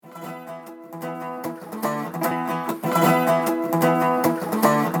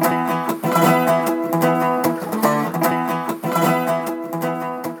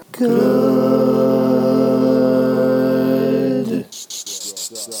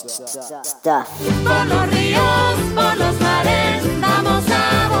Stuff. Por los ríos, por los mares, vamos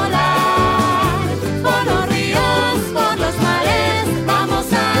a volar. Por los ríos, por los mares,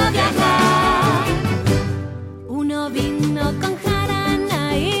 vamos a viajar. Uno vino con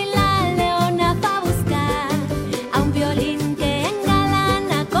jarana y la leona fue a buscar a un violín que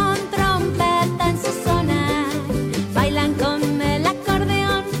engalana con trompeta en su sonar. Bailan con el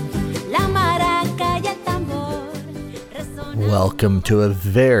acordeón, la maraca y el tambor. Welcome to a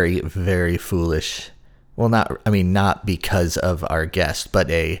very, very foolish, well, not because of our guest, but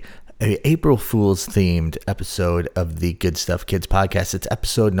a April Fool's themed episode of the Good Stuff Kids podcast. It's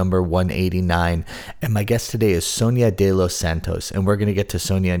episode number 189, and my guest today is Sonia de los Santos, and we're going to get to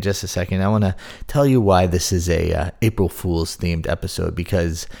Sonia in just a second. I want to tell you why this is a April Fool's themed episode,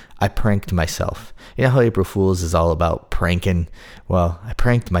 because I pranked myself. You know how April Fool's is all about pranking? Well, I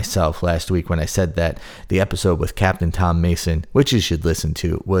pranked myself last week when I said that the episode with Captain Tom Mason, which you should listen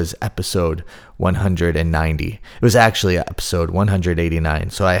to, was episode 190. It was actually episode 189,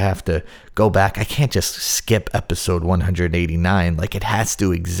 so I have to go back. I can't just skip episode 189. Like, it has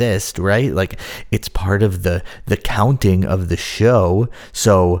to exist, right? Like, it's part of the counting of the show,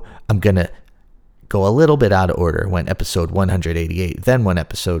 so I'm going to go a little bit out of order. Went episode 188, then went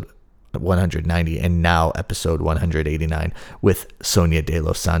episode 190, and now episode 189 with Sonia de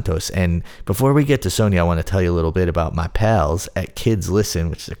los Santos. And before we get to Sonia, I want to tell you a little bit about my pals at Kids Listen,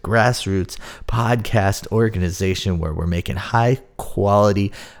 which is a grassroots podcast organization where we're making high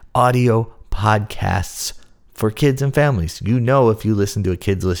quality audio podcasts for kids and families. You know, if you listen to a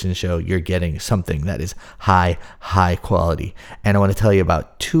Kids Listen show, you're getting something that is high quality. And I want to tell you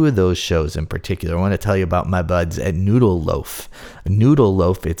about two of those shows in particular. I want to tell you about my buds at Noodle Loaf. Noodle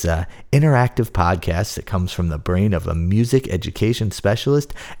Loaf, it's an interactive podcast that comes from the brain of a music education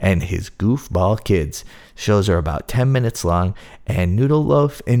specialist and his goofball kids. Shows are about 10 minutes long, and Noodle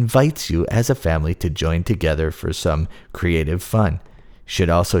Loaf invites you as a family to join together for some creative fun. Should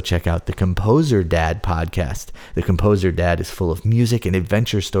also check out the Composer Dad podcast. The Composer Dad is full of music and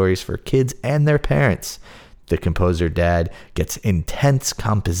adventure stories for kids and their parents. The Composer Dad gets intense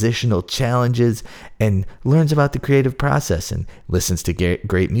compositional challenges and learns about the creative process and listens to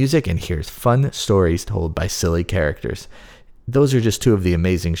great music and hears fun stories told by silly characters. Those are just two of the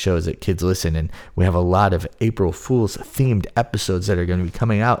amazing shows at Kids Listen, and we have a lot of April Fool's themed episodes that are going to be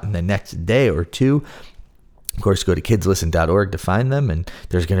coming out in the next day or two. Of course, go to kidslisten.org to find them, and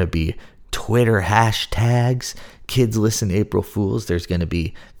there's going to be Twitter hashtags, Kids Listen April Fools. There's going to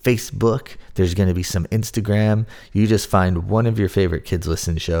be Facebook. There's going to be some Instagram. You just find one of your favorite Kids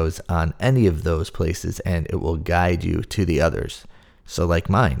Listen shows on any of those places, and it will guide you to the others. So like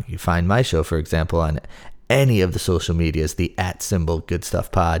mine, you find my show, for example, on any of the social medias, the @ Good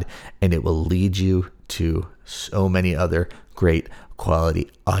Stuff Pod, and it will lead you to so many other great quality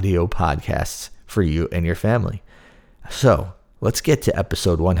audio podcasts for you and your family. So let's get to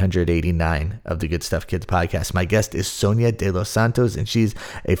episode 189 of the Good Stuff Kids podcast. My guest is Sonia de los Santos, and she's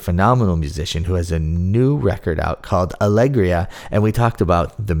a phenomenal musician who has a new record out called Alegria. And we talked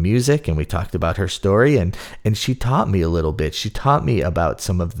about the music, and we talked about her story, and she taught me a little bit. She taught me about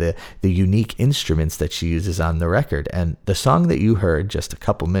some of the unique instruments that she uses on the record. And the song that you heard just a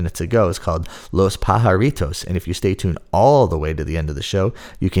couple minutes ago is called Los Pajaritos. And if you stay tuned all the way to the end of the show,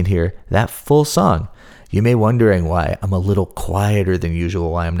 you can hear that full song. You may be wondering why I'm a little quieter than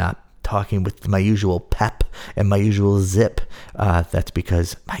usual, why I'm not talking with my usual pep and my usual zip. That's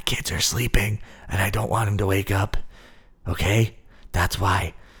because my kids are sleeping and I don't want them to wake up. Okay? That's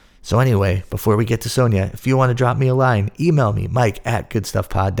why. So anyway, before we get to Sonia, if you want to drop me a line, email me,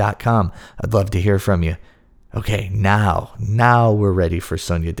 mike@goodstuffpod.com. I'd love to hear from you. Okay, now we're ready for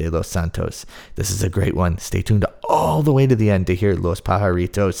Sonia de los Santos. This is a great one. Stay tuned all the way to the end to hear Los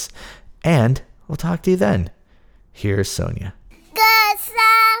Pajaritos. And we'll talk to you then. Here's Sonia. Good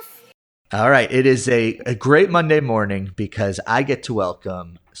stuff. All right. It is a great Monday morning because I get to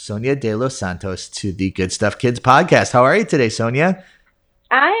welcome Sonia de los Santos to the Good Stuff Kids podcast. How are you today, Sonia?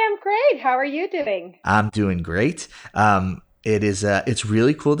 I am great. How are you doing? I'm doing great. It's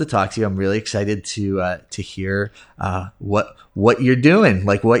really cool to talk to you. I'm really excited to hear what you're doing,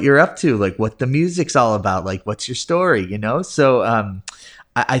 like what you're up to, like what the music's all about, like what's your story, you know? So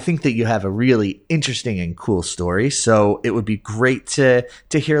I think that you have a really interesting and cool story. So it would be great to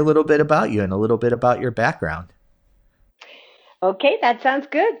hear a little bit about you and a little bit about your background. Okay, that sounds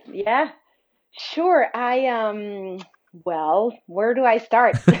good. Yeah, sure. Well, where do I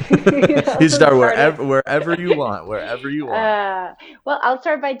start? You start wherever you want, Well, I'll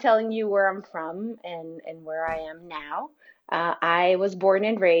start by telling you where I'm from and where I am now. I was born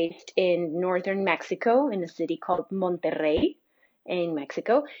and raised in northern Mexico in a city called Monterrey. in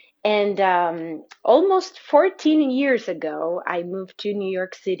Mexico. And almost 14 years ago, I moved to New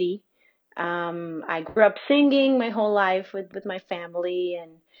York City. I grew up singing my whole life with my family,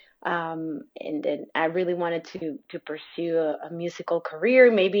 and then I really wanted to pursue a musical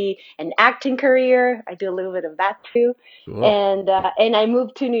career, maybe an acting career. I do a little bit of that too, Cool. and I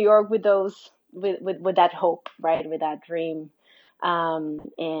moved to New York with those with that hope, right, with that dream.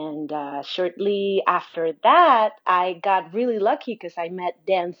 And shortly after that, I got really lucky because I met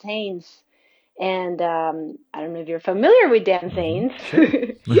Dan Sains, and I don't know if you're familiar with Dan Sains, Sure.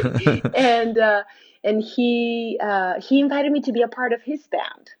 and he invited me to be a part of his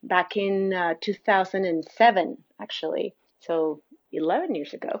band back in 2007, actually, so 11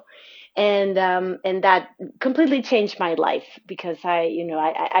 years ago, and that completely changed my life because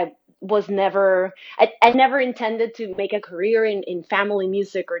I was never I never intended to make a career in family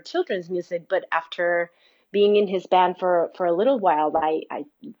music or children's music, but after being in his band for a little while, I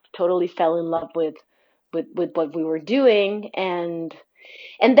totally fell in love with what we were doing, and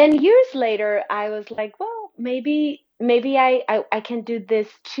then years later, I was like, well, maybe I can do this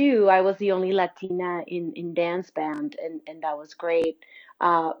too. I was the only Latina in dance band, and that was great.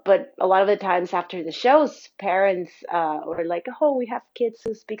 But a lot of the times after the shows, parents were like, oh, we have kids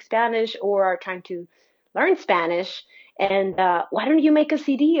who speak Spanish or are trying to learn Spanish. And why don't you make a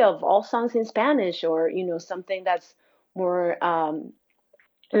CD of all songs in Spanish, or something that's more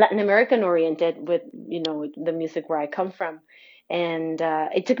Latin American oriented with the music where I come from. And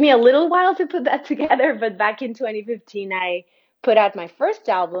it took me a little while to put that together, but back in 2015 I put out my first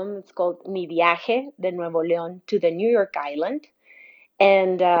album. It's called Mi Viaje de Nuevo León to the New York Island.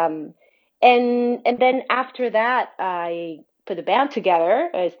 And and then after that I put a band together.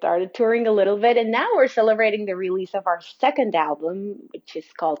 I started touring a little bit, and now we're celebrating the release of our second album, which is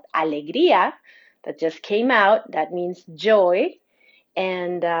called Alegría, that just came out. That means joy.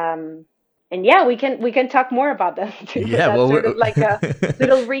 And yeah, we can talk more about that too, but Yeah, that's well, sort of like a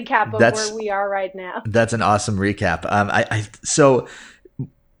little recap of where that's we are right now. that's an awesome recap. So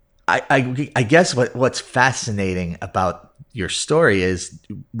I guess what's fascinating about your story is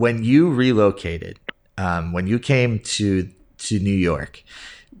when you relocated, when you came to New York,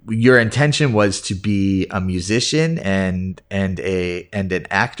 your intention was to be a musician and an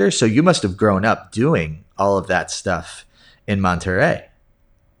actor. So you must have grown up doing all of that stuff in Monterey.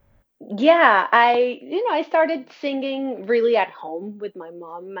 Yeah, I started singing really at home with my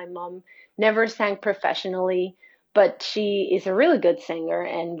mom. My mom never sang professionally, but she is a really good singer,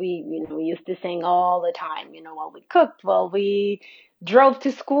 and we used to sing all the time, while we cooked, while we drove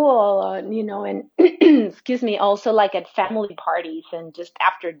to school, and excuse me, also like at family parties and just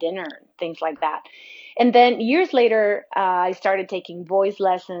after dinner, things like that. And then years later, I started taking voice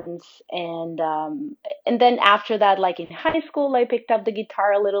lessons, and then after that, like in high school, I picked up the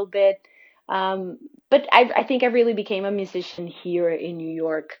guitar a little bit. But I think I really became a musician here in New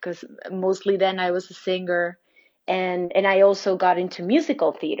York because mostly then I was a singer, and I also got into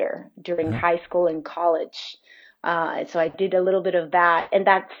musical theater during Uh-huh. high school and college. So I did a little bit of that, and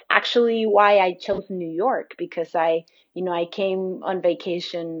that's actually why I chose New York, because I came on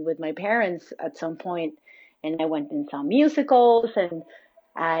vacation with my parents at some point, and I went and saw musicals, and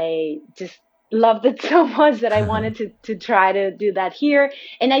I just loved it so much that I wanted to try to do that here.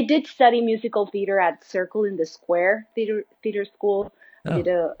 And I did study musical theater at Circle in the Square theater school. I Oh, did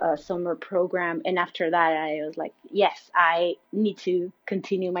a summer program, and after that, I was like, yes, I need to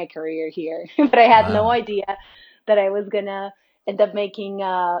continue my career here. But I had no wow. idea that I was gonna end up making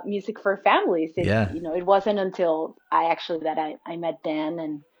music for families. Yeah. It wasn't until I met Dan,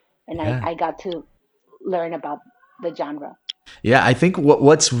 and Yeah. I got to learn about the genre. Yeah, I think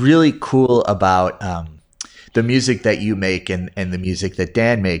what's really cool about the music that you make and the music that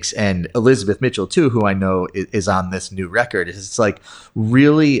Dan makes and Elizabeth Mitchell too, who I know is on this new record, is it's like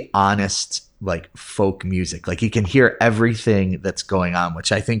really honest, like folk music. Like you can hear everything that's going on,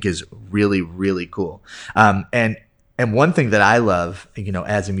 which I think is really, really cool. And one thing that I love,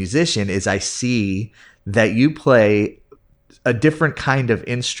 as a musician, is I see that you play a different kind of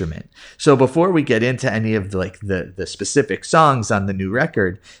instrument. So before we get into any of the specific songs on the new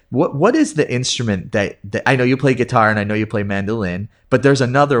record, what is the instrument that I know you play guitar and I know you play mandolin, but there's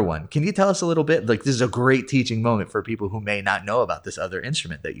another one. Can you tell us a little bit? Like this is a great teaching moment for people who may not know about this other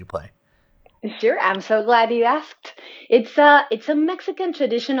instrument that you play. Sure, I'm so glad you asked. It's a Mexican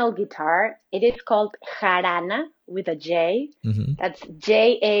traditional guitar. It is called jarana with a J. Mm-hmm. That's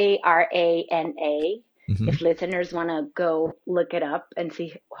Jarana. Mm-hmm. If listeners want to go look it up and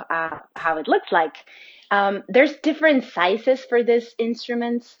see how it looks like. There's different sizes for this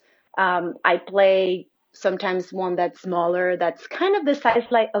instruments. I play sometimes one that's smaller, that's kind of the size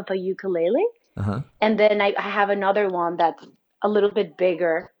like of a ukulele. Uh-huh. And then I have another one that's a little bit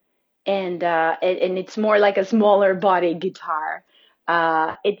bigger, and it's more like a smaller body guitar.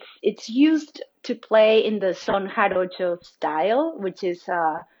 It's used to play in the son jarocho style, which is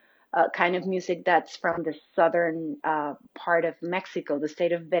a kind of music that's from the southern part of Mexico, the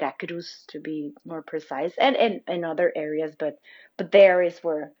state of Veracruz, to be more precise, and other areas, but there is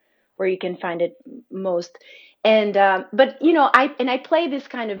where you can find it most. And but I play this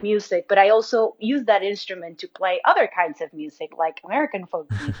kind of music, but I also use that instrument to play other kinds of music, like American folk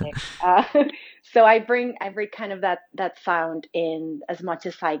music. So I bring kind of that sound in as much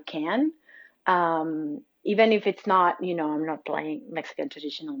as I can, even if it's not, I'm not playing Mexican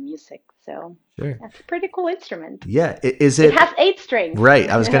traditional music. So Sure. that's a pretty cool instrument. Yeah. Is It it has 8 strings. right?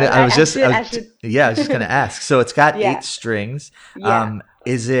 I was just gonna ask. So it's got Yeah. 8 strings. Yeah.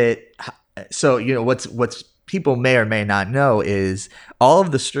 Is it so? What's people may or may not know is all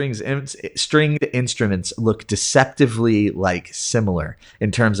of the stringed instruments look deceptively like similar in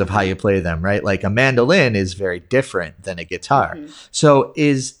terms of how you play them, right? Like a mandolin is very different than a guitar. Mm-hmm. So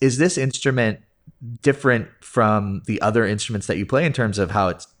is this instrument different from the other instruments that you play in terms of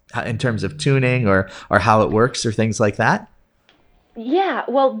in terms of tuning or how it works or things like that? Yeah,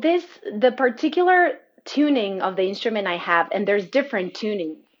 well, the particular tuning of the instrument I have, and there's different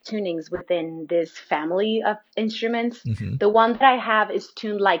tunings within this family of instruments. Mm-hmm. The one that I have is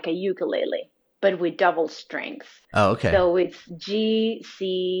tuned like a ukulele, but with double strings. Oh, okay. So it's G,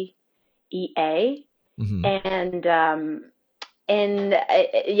 C, E, A, Mm-hmm. and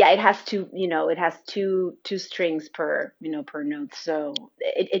yeah, it has two strings per note, so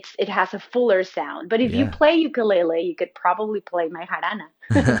it has a fuller sound. But if you Yeah. play ukulele, you could probably play my jarana.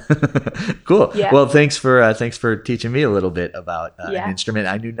 Cool. Yeah. Well, thanks for teaching me a little bit about Yeah. an instrument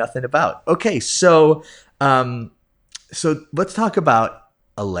I knew nothing about. Okay, so let's talk about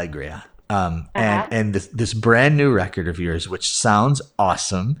Allegria. And this brand new record of yours, which sounds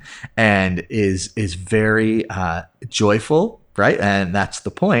awesome and is very joyful, right? And that's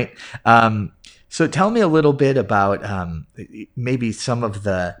the point. So tell me a little bit about maybe some of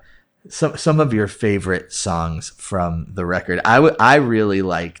your favorite songs from the record. I really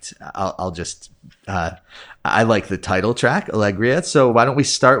liked. I like the title track, Allegria. So why don't we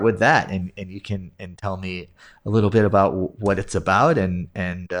start with that, and you can tell me a little bit about what it's about and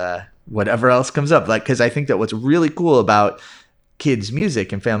whatever else comes up. Like, because I think that what's really cool about kids'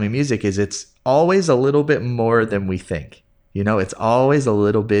 music and family music is it's always a little bit more than we think. It's always a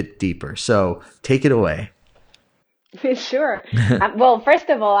little bit deeper. So take it away. Sure. Well, first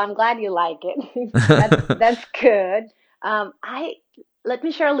of all, I'm glad you like it. That's good. I Let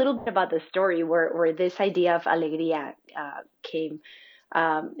me share a little bit about the story where this idea of alegría came.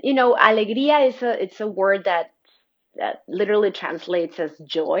 Alegría it's a word that literally translates as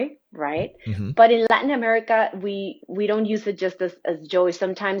joy, right? Mm-hmm. But in Latin America, we don't use it just as joy.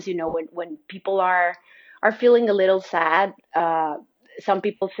 Sometimes, when people are feeling a little sad, some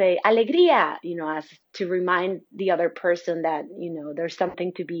people say alegría, as to remind the other person that,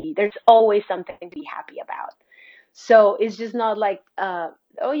 there's always something to be happy about. So it's just not like,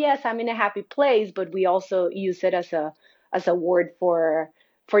 oh yes, I'm in a happy place, but we also use it as a word for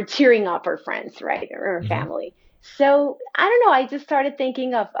cheering up our friends, right, or our family. So I don't know. I just started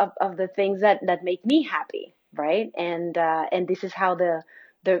thinking of the things that make me happy, right? And this is how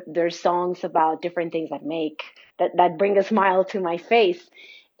there's songs about different things that bring a smile to my face.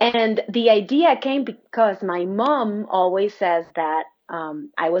 And the idea came because my mom always says that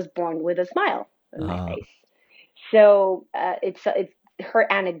I was born with a smile on my face. So it's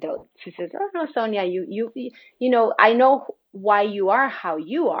her anecdote. She says, "Oh no, Sonia, I know why you are how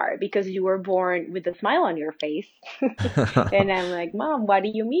you are because you were born with a smile on your face." And I'm like, "Mom, what do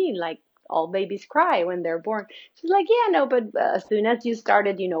you mean? Like all babies cry when they're born?" She's like, "Yeah, no, but as soon as you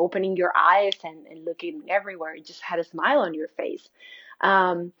started, opening your eyes and looking everywhere, you just had a smile on your face."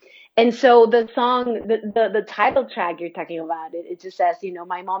 And so the song, the title track you're talking about, it just says,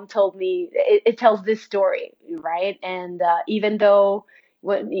 my mom told me, it tells this story, right? And even though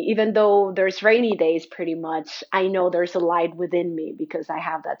there's rainy days, pretty much, I know there's a light within me because I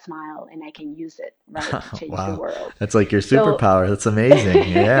have that smile and I can use it, right, to change the world. That's like your superpower. That's amazing.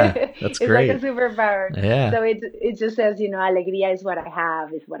 Yeah, that's great. It's like a superpower. Yeah. So it just says, alegría is what I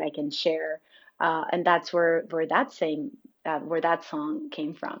have, is what I can share, and that's where that song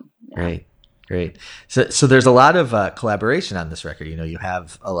came from. Yeah. Great. So there's a lot of collaboration on this record. You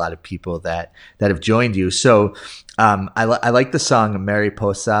have a lot of people that have joined you. So I like the song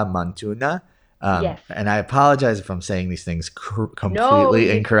Mariposa Montuna. Yes. And I apologize if I'm saying these things No, completely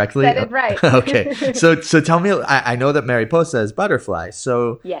you incorrectly. said it right. Okay. So tell me, I know that Mariposa is butterfly.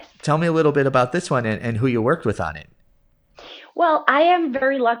 So Yes. tell me a little bit about this one and who you worked with on it. Well, I am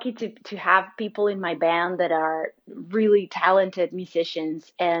very lucky to have people in my band that are really talented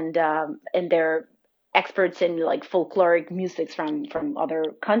musicians, and they're experts in like folkloric musics from other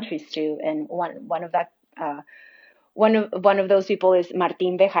countries too. And one of those people is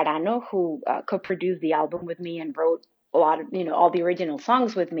Martín Bejarano, who co-produced the album with me and wrote a lot of all the original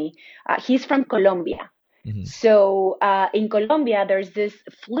songs with me. He's from Colombia. Hmm. So in Colombia, there's this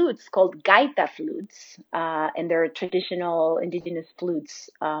flutes called gaita flutes, and they're traditional indigenous flutes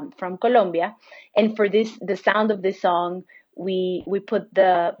from Colombia. And for the sound of this song, we put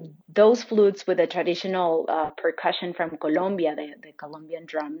those flutes with the traditional percussion from Colombia, the Colombian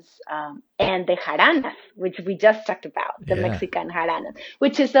drums, and the jaranas, which we just talked about, the Yeah. Mexican jaranas,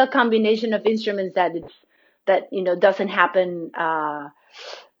 which is a combination of instruments that doesn't happen.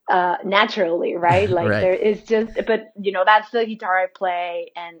 Naturally, right? Like Right. there is just, but that's the guitar I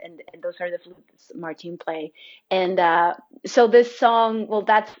play, and those are the flutes Martin play, and so this song, well,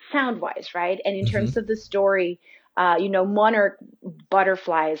 that's sound wise, right? And in Hmm. terms of the story, monarch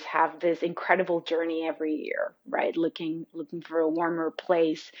butterflies have this incredible journey every year, right? Looking for a warmer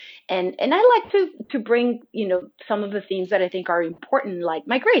place, and I like to bring some of the themes that I think are important, like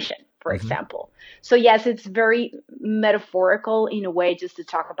migration, for Hmm. example. So yes, it's very metaphorical in a way, just to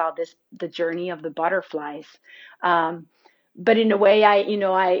talk about the journey of the butterflies. Um, but in a way, I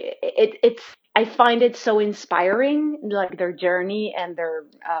find it so inspiring, like their journey and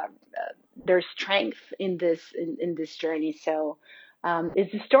their strength in this journey. So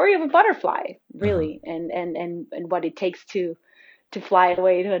it's the story of a butterfly, Uh-huh. really, and what it takes to fly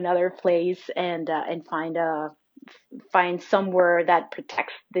away to another place and find somewhere that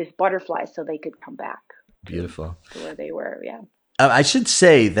protects these butterflies so they could come back to Beautiful. where they were. Yeah. I should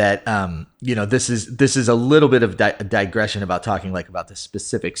say that this is a little bit of digression about talking like about the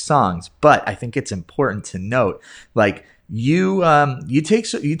specific songs, but I think it's important to note like you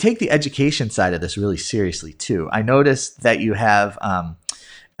take the education side of this really seriously too. I noticed that you have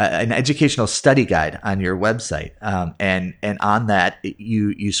an educational study guide on your website, and on that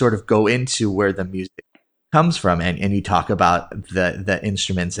you sort of go into where the music comes from, and you talk about the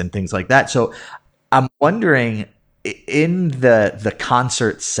instruments and things like that. So I'm wondering, in the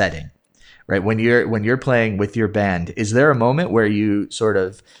concert setting, right? When you're playing with your band, is there a moment where you sort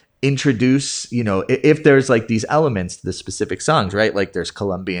of introduce, if there's like these elements to the specific songs, right? Like there's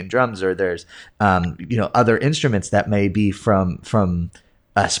Colombian drums, or there's other instruments that may be from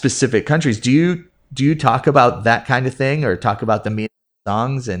specific countries. Do you talk about that kind of thing, or talk about the meaning of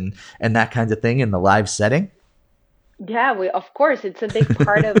songs and that kind of thing in the live setting? Yeah, of course, it's a big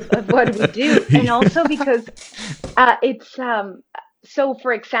part of what we do. And also because it's so,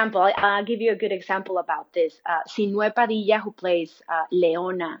 for example, I'll give you a good example about this. Sinue Padilla, who plays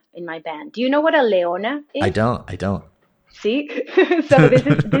Leona in my band. Do you know what a Leona I is? don't. I don't. See, so this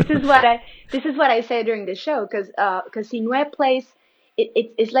is what I say during the show, because Sinue plays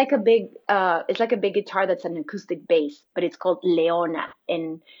it's like a big guitar that's an acoustic bass, but it's called Leona,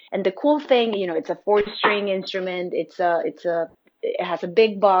 and the cool thing, it's a 4-string instrument. It has a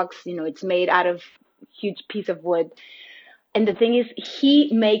big box, it's made out of huge piece of wood, and the thing is, he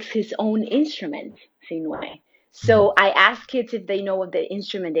makes his own instrument, Sinue. Mhm. So I asked kids if they know what the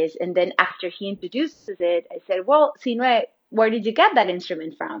instrument is, and then after he introduces it, I said, "Well, Sinue, where did you get that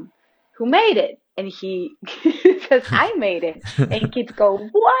instrument from? Who made it?" And he says, "I made it." And kids go,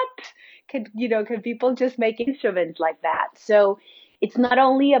 "What? Can people just make instruments like that?" So it's not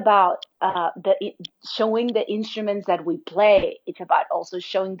only about showing the instruments that we play; it's about also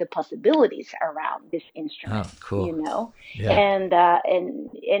showing the possibilities around this Oh, instrument. cool. Yeah. And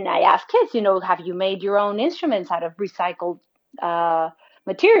I ask kids, have you made your own instruments out of recycled uh,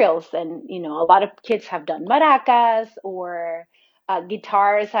 materials? And a lot of kids have done maracas or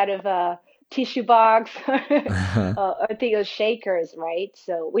guitars out of a tissue box, or think of shakers, right?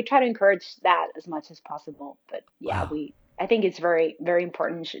 So we try to encourage that as much as possible. But yeah, Wow. I think it's very, very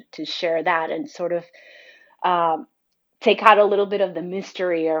important to share that and sort of um, take out a little bit of the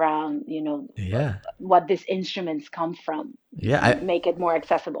mystery around, Yeah. what these instruments come from, Yeah. and make it more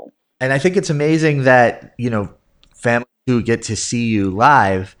accessible. And I think it's amazing that, families who get to see you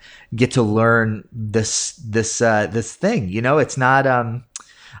live get to learn this thing. It's not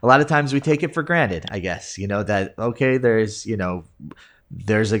a lot of times we take it for granted, I guess, that okay, there's,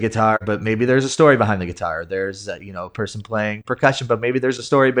 there's a guitar, but maybe there's a story behind the guitar. There's a person playing percussion, but maybe there's a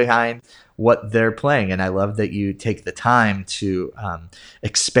story behind what they're playing. And I love that you take the time to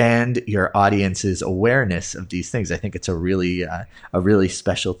expand your audience's awareness of these things. I think it's a really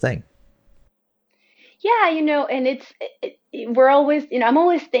special thing. Yeah, and we're always, I'm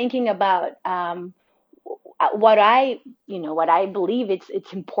always thinking about what I believe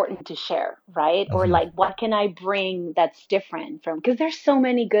it's important to share, right? Or Hmm. like, what can I bring that's different from, because there's so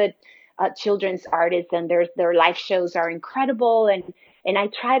many good children's artists, and their live shows are incredible, and I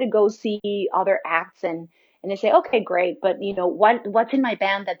try to go see other acts, and I say, okay, great, but what's in my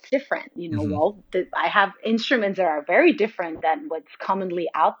band that's different? Hmm. Well, I have instruments that are very different than what's commonly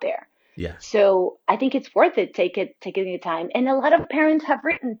out there. Yeah. So I think it's worth it. Taking the time. And a lot of parents have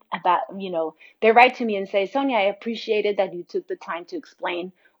written about, they write to me and say, Sonia, I appreciated that you took the time to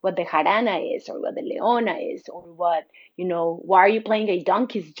explain what the jarana is, or what the leona is, or why are you playing a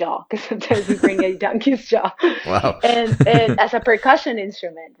donkey's jaw? Because sometimes we bring a donkey's jaw Wow. and as a percussion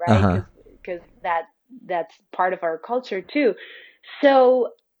instrument, right? Uh-huh. Because that's part of our culture too.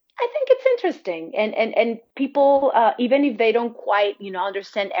 So I think it's interesting, and people, even if they don't quite,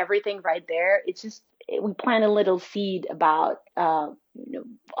 understand everything right there, it's just we plant a little seed about,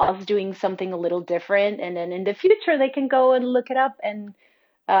 us doing something a little different, and then in the future they can go and look it up, and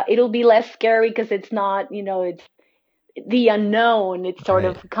it'll be less scary because it's not, it's the unknown. It sort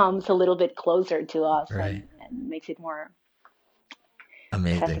Right. of comes a little bit closer to us, Right. and makes it more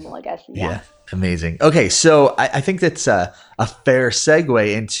Amazing. accessible, I guess. Yeah. Yeah, amazing. Okay, so I think that's a fair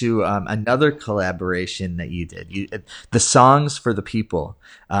segue into another collaboration that you did. The Songs for the People.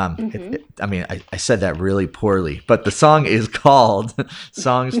 Hmm. I mean, I said that really poorly, but the song is called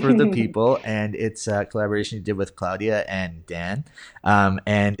Songs for the People, and it's a collaboration you did with Claudia and Dan.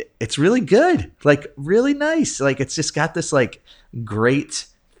 And it's really good, like really nice. Like it's just got this like great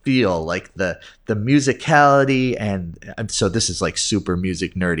feel, like the musicality, and so this is like super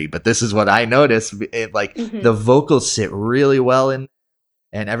music nerdy, but this is what I noticed. Like the Hmm. vocals sit really well in,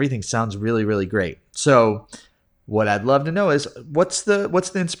 and everything sounds really really great. So what I'd love to know is what's the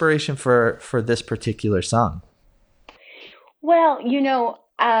inspiration for this particular song? Well,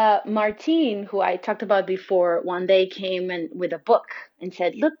 Martine, who I talked about before, one day came and with a book and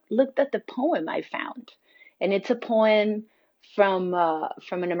said, "Look at the poem I found," and it's a poem from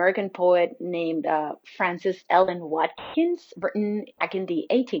an American poet named Frances Ellen Watkins, written back in the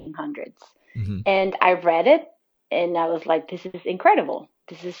 1800s. Hmm. And I read it, and I was like, "This is incredible.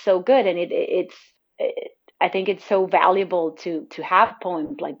 This is so good." And I think it's so valuable to have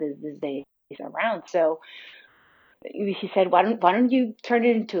poems like this these days around. So he said, "Why don't you turn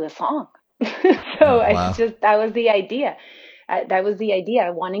it into a song?" So Oh it's wow. just that was the idea. That was the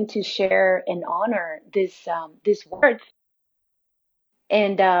idea, wanting to share and honor these words,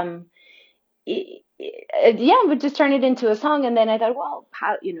 and yeah, we just turn it into a song. And then I thought, well,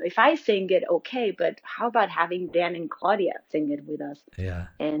 how, if I sing it, okay, but how about having Dan and Claudia sing it with us? Yeah.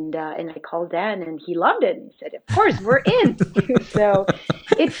 And I called Dan, and he loved it. And he said, "Of course, we're in." So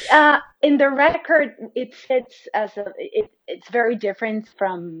it's in the record. It sits as it's very different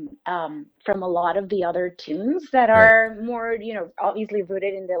from a lot of the other tunes that Right. are more, obviously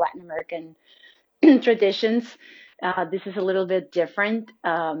rooted in the Latin American traditions. This is a little bit different,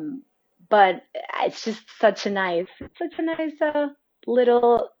 but it's just such a nice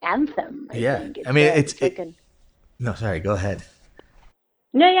little anthem. I Yeah, think I mean it's like an no, sorry, go ahead.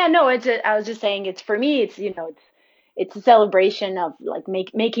 no, yeah, no. I was just saying, it's for me. It's a celebration of like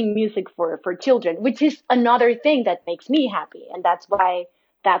making music for children, which is another thing that makes me happy, and that's why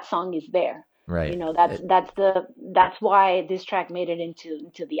that song is there. Right. That's why this track made it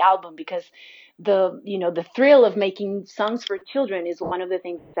into the album, because the thrill of making songs for children is one of the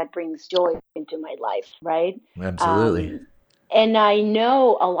things that brings joy into my life, right? Absolutely. Um, and I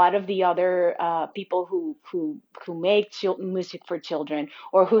know a lot of the other people who make music for children,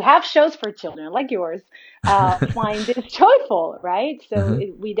 or who have shows for children like yours, find this joyful, right? So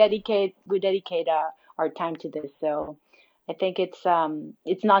Hmm. we dedicate our time to this. So I think it's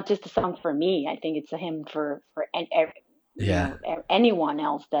not just a song for me. I think it's a hymn Yeah. anyone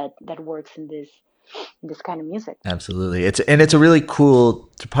else that works in this kind of music. Absolutely. It's a really cool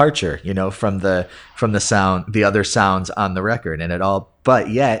departure, from the other sounds on the record, and but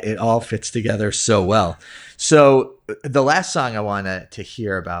yet it all fits together so well. So the last song I want to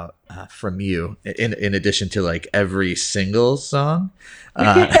hear about from you, in addition to like every single song,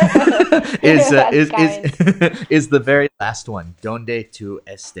 uh, That's is kind. is the very last one, "Donde tú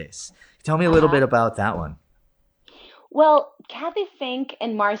estés." Tell me a little bit Uh-huh. about that one. Well, Kathy Fink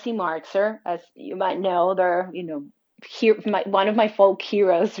and Marcy Marxer, as you might know, they're one of my folk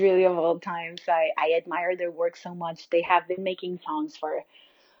heroes, really, of all times. I admire their work so much. They have been making songs for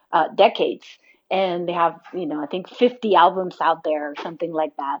decades, and they have, I think 50 albums out there or something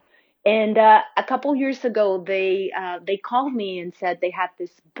like that. And a couple years ago, they called me and said they had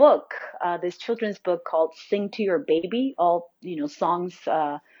this book, this children's book called "Sing to Your Baby," all songs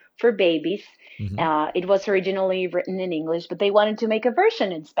for babies. Hmm. It was originally written in English, but they wanted to make a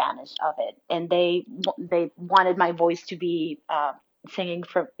version in Spanish of it, and they wanted my voice to be singing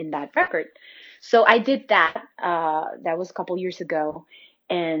from in that record. So I did that. That was a couple years ago,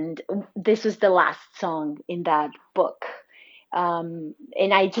 and this was the last song in that book.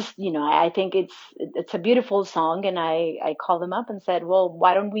 And I just, I think it's a beautiful song, and I called them up and said, well,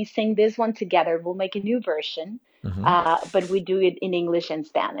 why don't we sing this one together? We'll make a new version, Hmm. but we do it in English and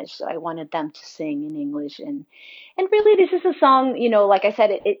Spanish. So I wanted them to sing in English, and really, this is a song, like I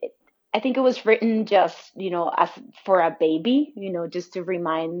said, I think it was written just, as for a baby, just to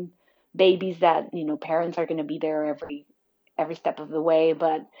remind babies that parents are going to be there every step of the way,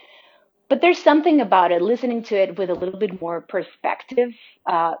 but there's something about it, listening to it with a little bit more perspective,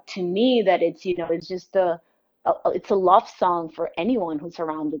 to me, that it's just it's a love song for anyone who's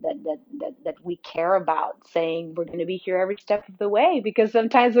surrounded, that we care about, saying we're going to be here every step of the way. Because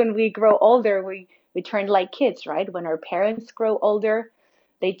sometimes when we grow older, we turn like kids, right? When our parents grow older,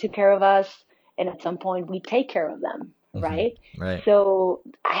 they took care of us, and at some point we take care of them, Hmm. right? Right. So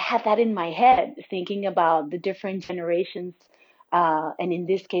I had that in my head, thinking about the different generations, and in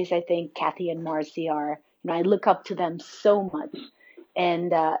this case, I think Kathy and Marcy are, I look up to them so much.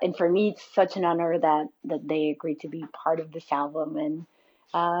 And for me, it's such an honor that they agreed to be part of this album. And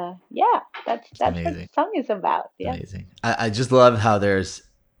yeah, It's that's what the amazing. song is about. Yeah. Amazing. I just love how there's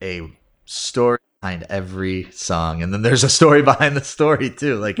a story behind every song, and then there's a story behind the story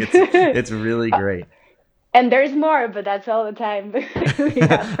too. Like it's really great. And there's more, but that's all the time we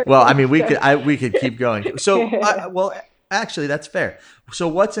have for Well, I this. mean, So. we could keep going. So, well, actually, that's fair. So,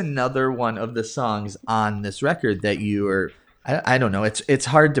 what's another one of the songs on this record that you are? I don't know. It's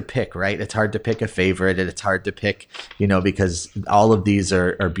hard to pick, right? It's hard to pick a favorite, and it's hard to pick, because all of these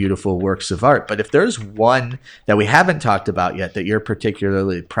are beautiful works of art. But if there's one that we haven't talked about yet that you're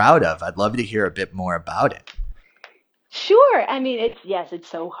particularly proud of, I'd love to hear a bit more about it. Sure. I mean, it's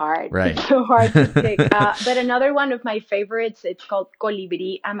so hard. Right. It's so hard to pick. But another one of my favorites, it's called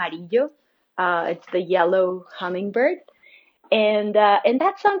Colibrí Amarillo. It's the yellow hummingbird. And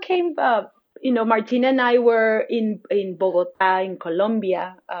that song came, Martina and I were in Bogota, in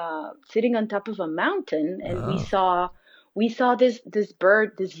Colombia, sitting on top of a mountain, and we Oh. saw this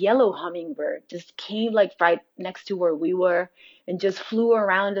bird, this yellow hummingbird, just came like right next to where we were, and just flew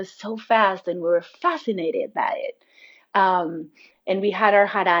around us so fast, and we were fascinated by it. Um, and we had our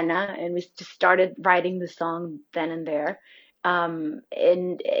jarana, and we just started writing the song then and there. And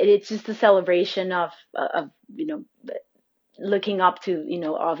it's just a celebration of looking up to,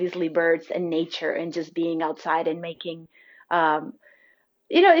 obviously birds and nature, and just being outside and making, um,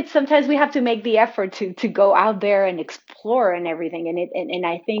 it's sometimes we have to make the effort to go out there and explore and everything. And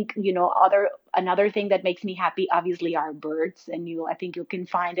I think, another thing that makes me happy, obviously, are birds. And I think you can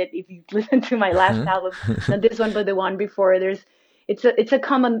find it if you listen to my last album, not this one, but the one before. It's a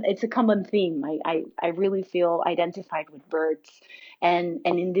common theme. I really feel identified with birds. And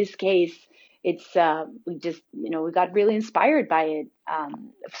in this case, it's we got really inspired by it.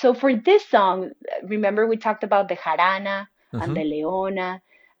 So for this song, remember we talked about the jarana and the Hmm. leona,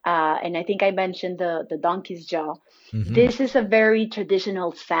 and I think I mentioned the donkey's jaw. Hmm. This is a very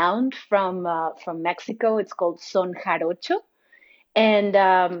traditional sound from Mexico. It's called son jarocho, and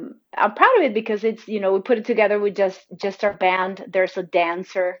I'm proud of it because it's, we put it together with just our band. There's a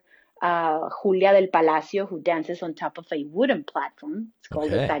dancer, Julia del Palacio, who dances on top of a wooden platform. It's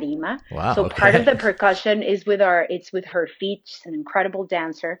called the Okay. tarima. Wow. So part of Okay. the percussion is it's with her feet. She's an incredible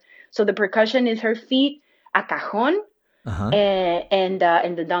dancer. So the percussion is her feet, a cajon, Uh huh. and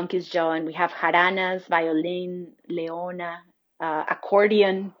the donkey's jaw. And we have jaranas, violin, leona,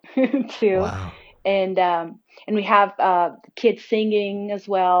 accordion too, Wow. and we have kids singing as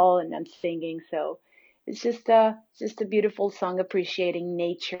well, and I'm singing. So it's just a beautiful song appreciating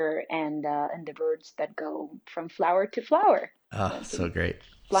nature, and the birds that go from flower to flower, Oh, so great.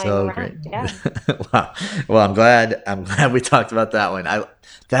 flying So great. around. Yeah. Wow. Well, I'm glad we talked about that one.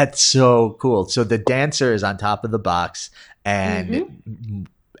 That's so cool. So the dancer is on top of the box Hmm.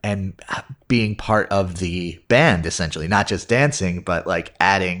 and being part of the band essentially, not just dancing, but like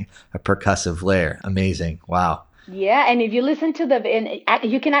adding a percussive layer. Amazing. Wow. Yeah, and if you listen to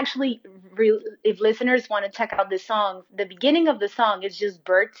you can actually, if listeners want to check out the song, the beginning of the song is just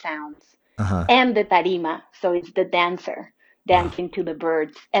bird sounds. and the tarima. So it's the dancer dancing to the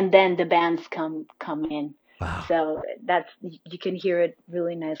birds, and then the bands come in. Wow. So you can hear it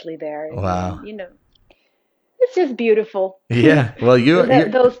really nicely there. Wow. And, it's just beautiful. Yeah. Well,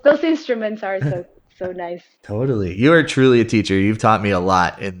 those instruments are so nice. Totally. You are truly a teacher. You've taught me a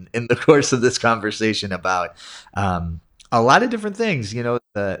lot in the course of this conversation about a lot of different things.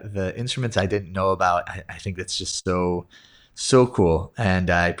 The instruments I didn't know about. I think that's just so cool. And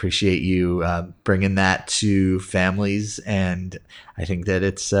I appreciate you bringing that to families. And I think that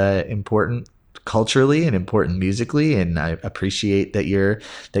it's important culturally and important musically. And I appreciate that you're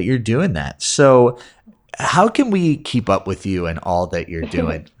doing that. So how can we keep up with you and all that you're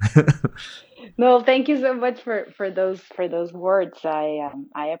doing? No, thank you so much for those words. I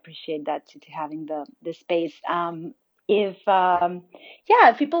appreciate that to having the space. If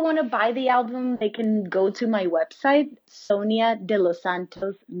people want to buy the album, they can go to my website,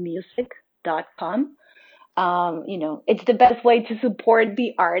 soniadelosantosmusic.com. It's the best way to support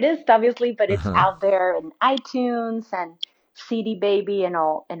the artist, obviously, but it's out there in iTunes and CD Baby and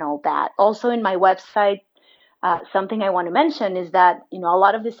all that. Also in my website, something I want to mention is that, a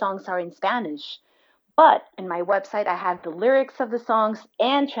lot of the songs are in Spanish, but in my website, I have the lyrics of the songs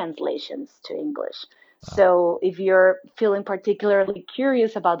and translations to English. So if you're feeling particularly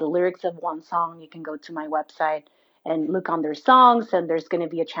curious about the lyrics of one song, you can go to my website and look on their songs, and there's going to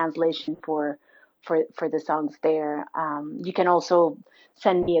be a translation for the songs there. You can also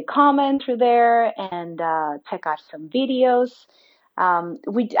send me a comment through there and check out some videos.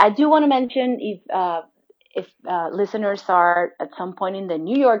 I do want to mention if listeners are at some point in the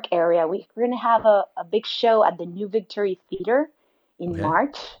New York area, we're going to have a big show at the New Victory Theater in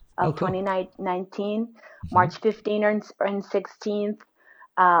March of 2019, March 15th and 16th.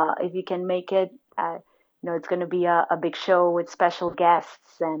 If you can make it, it's going to be a big show with special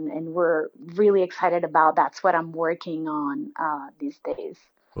guests, and we're really excited about that's what I'm working on these days.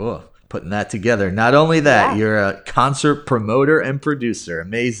 Cool. Putting that together. Not only that, you're a concert promoter and producer.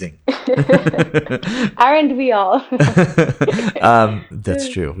 Amazing. Aren't we all? That's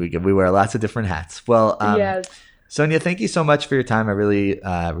true. We wear lots of different hats. Well, yes. Sonia, thank you so much for your time. I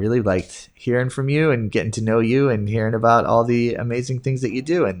really liked hearing from you and getting to know you and hearing about all the amazing things that you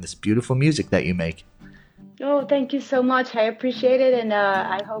do and this beautiful music that you make. Oh, thank you so much. I appreciate it. And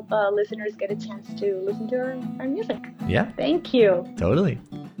I hope listeners get a chance to listen to our music. Yeah. Thank you. Totally.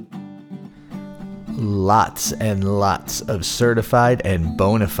 Lots and lots of certified and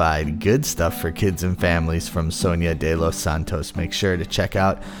bona fide good stuff for kids and families from Sonia de los Santos. Make sure to check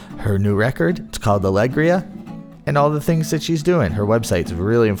out her new record. It's called Alegria, and all the things that she's doing. Her website's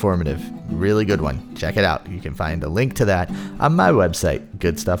really informative. Really good one. Check it out. You can find a link to that on my website,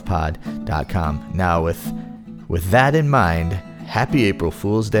 goodstuffpod.com. Now, with that in mind, happy April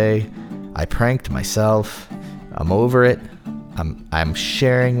Fool's Day. I pranked myself. I'm over it. I'm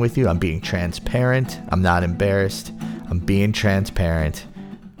sharing with you. I'm being transparent. I'm not embarrassed. I'm being transparent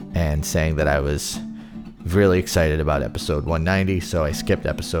and saying that I was really excited about episode 190, so I skipped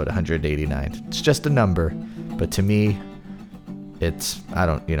episode 189. It's just a number, but to me, I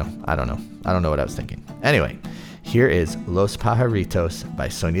don't know. I don't know what I was thinking. Anyway, here is Los Pajaritos by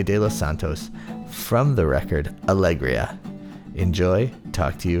Sonia de los Santos from the record Alegria. Enjoy.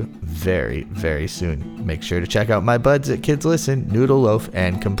 Talk to you very, very soon. Make sure to check out my buds at Kids Listen, Noodle Loaf,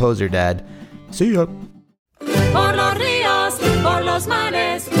 and Composer Dad. See ya. Por los ríos, por los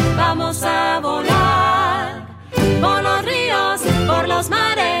mares, vamos a volar. Por los ríos, por los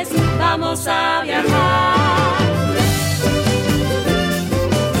mares, vamos a viajar.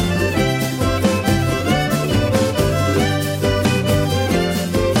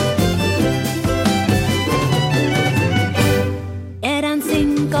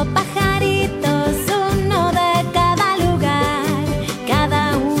 Pajaritos, uno de cada lugar,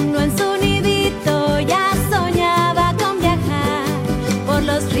 cada uno en su nidito ya soñaba con viajar. Por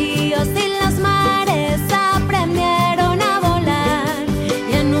los ríos y los mares aprendieron a volar,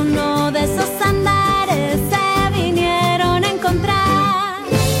 y en uno de esos andares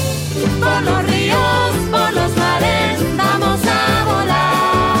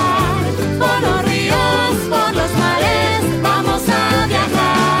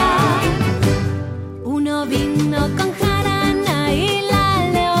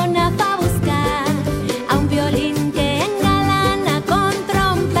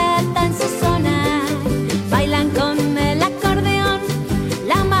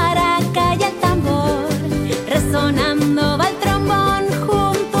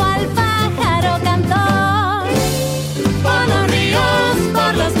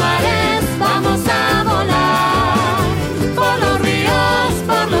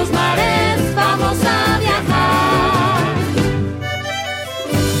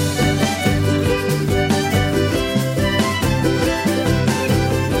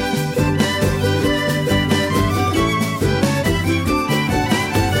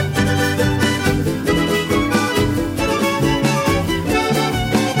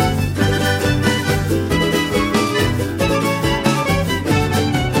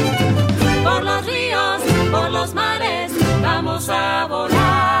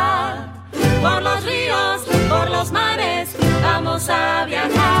vamos a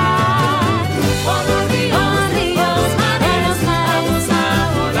viajar. Por los ríos, mares, vamos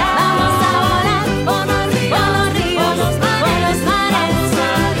a volar. Vamos a volar por los ríos, por los mares, vamos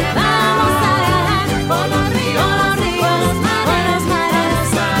a viajar. Por los ríos, mares,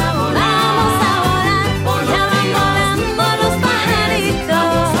 vamos a volar. Por los ríos, por los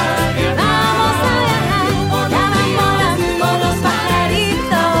pajaritos. Vamos a viajar. Ya van volando los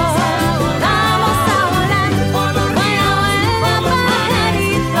pajaritos. Vamos a volar. Vuela, vuela,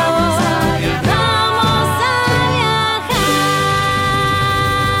 pajarito. Vamos a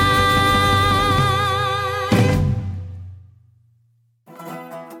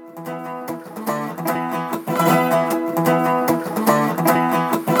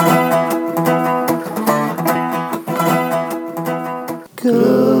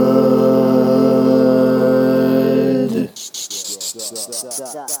Good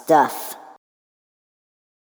Stuff.